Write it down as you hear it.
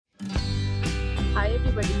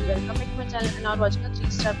everybody, welcome back to my channel and are watching a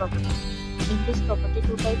 3-star property. In this property,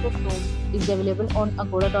 two type of room is available on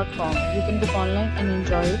agoda.com. You can book online and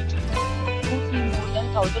enjoy it. To see more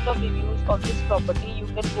than thousands of reviews of this property, you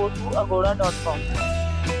can go to agoda.com.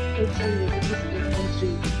 Its rating is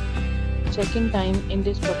 8.3. Check-in time in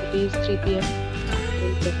this property is 3 p.m.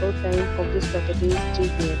 The check-out time of this property is 3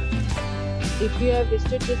 p.m. If you have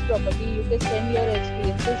visited this property, you can send your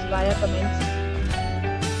experiences via comments.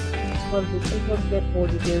 For booking or get more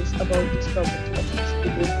details about this property, please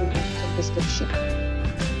begin to link in description.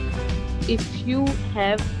 If you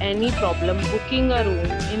have any problem booking a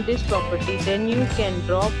room in this property, then you can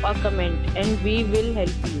drop a comment and we will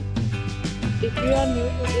help you. If you are new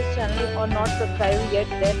to this channel or not subscribed yet,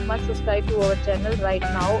 then must subscribe to our channel right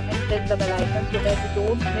now and press the bell icon so that you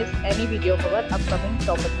don't miss any video of our upcoming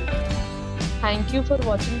property. Thank you for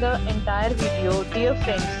watching the entire video. Dear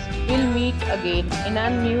friends, we'll meet again in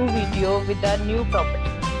a new video with a new property.